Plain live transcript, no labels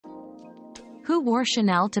Who wore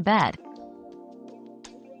Chanel to bed?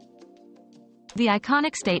 The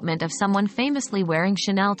iconic statement of someone famously wearing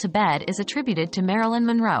Chanel to bed is attributed to Marilyn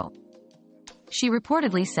Monroe. She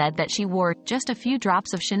reportedly said that she wore just a few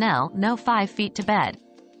drops of Chanel, no 5 feet to bed.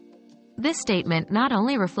 This statement not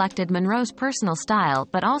only reflected Monroe's personal style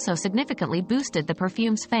but also significantly boosted the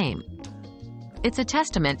perfume's fame. It's a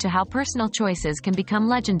testament to how personal choices can become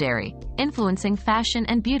legendary, influencing fashion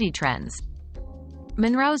and beauty trends.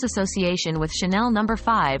 Monroe's association with Chanel No.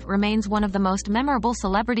 5 remains one of the most memorable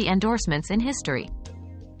celebrity endorsements in history.